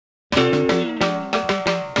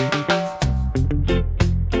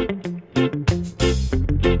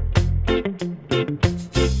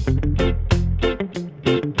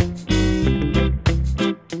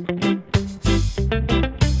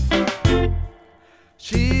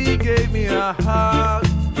gave me a hug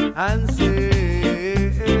and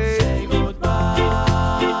say goodbye.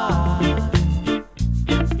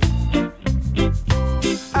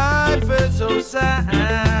 I felt so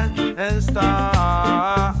sad and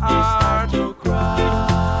start to cry.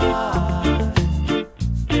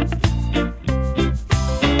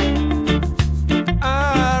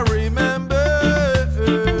 I remember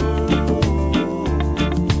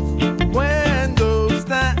when those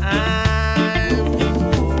times,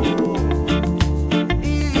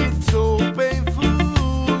 it's so painful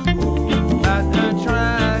that I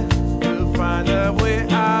try to find a way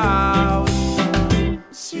out.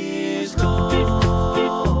 She's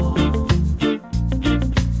gone.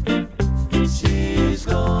 She's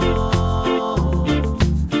gone.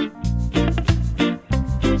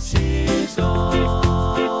 She's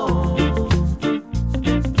gone.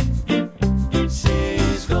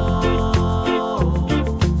 She's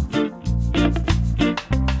gone.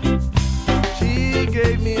 She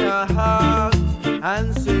gave me a hug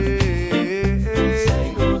and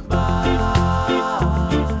say goodbye.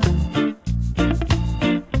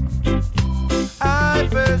 I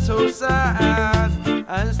felt so sad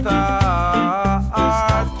and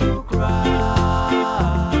start to cry.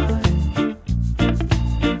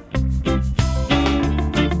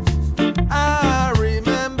 I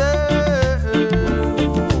remember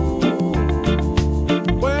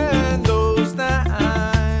when those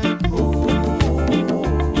times,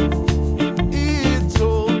 it's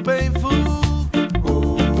so painful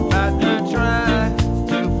that I try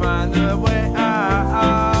to find a way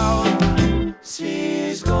out.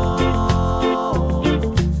 She's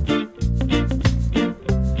gone.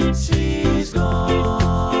 She's gone.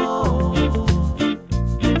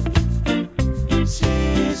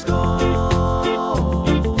 She's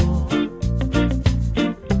gone.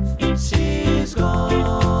 She's gone.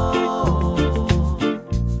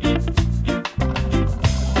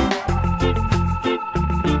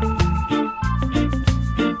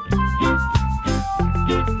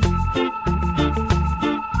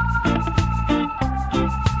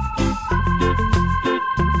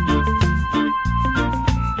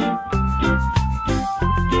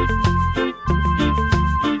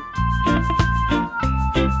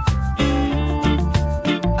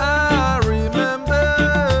 I remember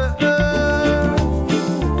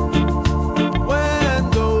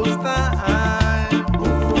when those times,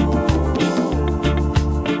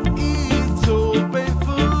 it's so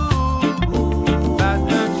painful that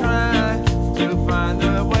I try to find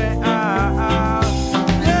a way out.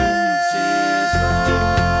 She's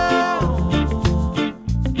gone.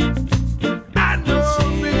 I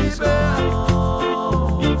know, baby.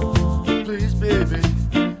 Please, baby,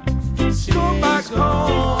 come back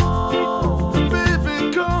home.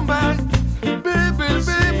 Baby, come back